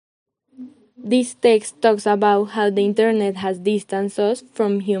This text talks about how the internet has distanced us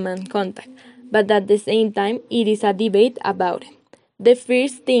from human contact, but at the same time, it is a debate about it. The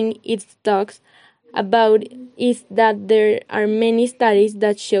first thing it talks about is that there are many studies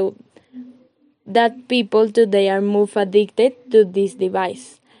that show that people today are more addicted to this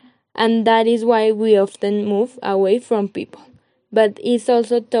device, and that is why we often move away from people. But it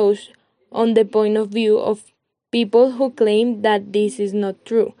also touches on the point of view of people who claim that this is not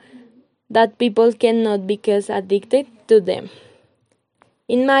true, that people cannot become addicted to them.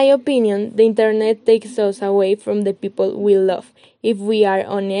 In my opinion, the internet takes us away from the people we love if we are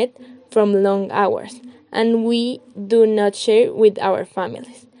on it from long hours and we do not share with our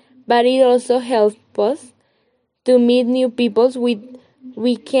families. But it also helps us to meet new people with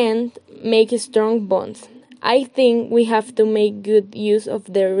we can make strong bonds. I think we have to make good use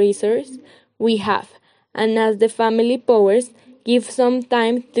of the resources we have, and as the family powers, give some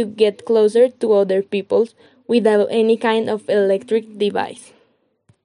time to get closer to other people without any kind of electric device.